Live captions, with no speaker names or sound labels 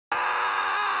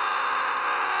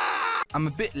I'm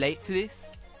a bit late to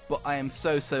this, but I am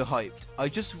so hyped. I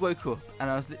just woke up and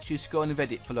I was literally scrolling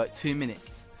Reddit for like 2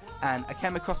 minutes and I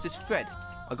came across this thread.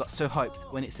 I got so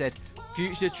hyped when it said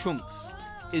Future Trunks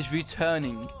is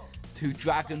returning to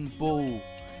Dragon Ball.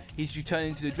 He's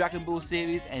returning to the Dragon Ball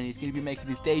series and he's going to be making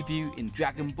his debut in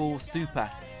Dragon Ball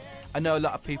Super. I know a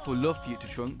lot of people love Future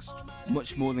Trunks,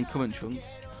 much more than current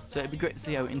Trunks, so it'd be great to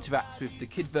see how he interacts with the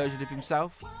kid version of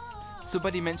himself.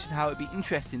 Somebody mentioned how it'd be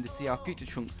interesting to see how Future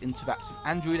Trunks interacts with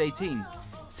Android 18,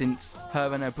 since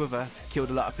her and her brother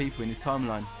killed a lot of people in his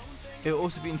timeline. It will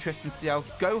also be interesting to see how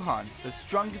Gohan, the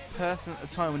strongest person at the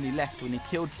time when he left, when he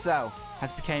killed Cell,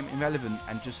 has become irrelevant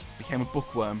and just became a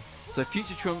bookworm. So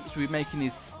Future Trunks will be making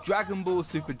his Dragon Ball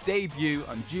Super debut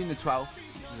on June the 12th,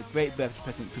 which is a great birthday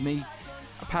present for me.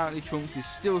 Apparently Trunks is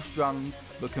still strong,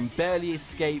 but can barely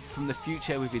escape from the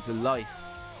future with his life.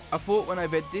 I thought when I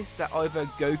read this that either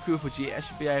Goku or Vegeta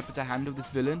should be able to handle this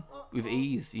villain with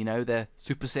ease, you know, they're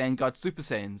Super Saiyan God Super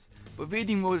Saiyans. But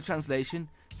reading more of the translation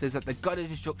says that the God of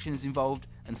Destruction is involved,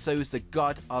 and so is the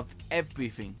God of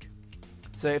Everything.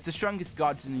 So if the strongest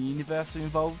gods in the universe are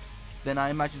involved, then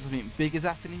I imagine something big is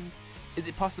happening. Is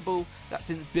it possible that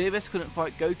since Beerus couldn't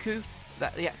fight Goku,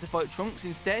 that they had to fight Trunks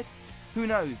instead? Who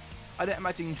knows? I don't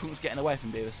imagine Trunks getting away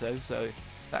from Beerus though, so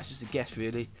that's just a guess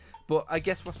really. But I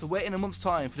guess we'll have to wait in a month's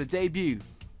time for the debut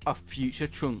of Future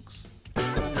Trunks.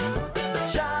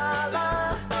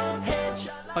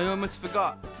 I almost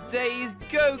forgot, today is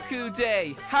Goku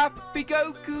Day! Happy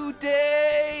Goku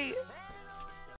Day!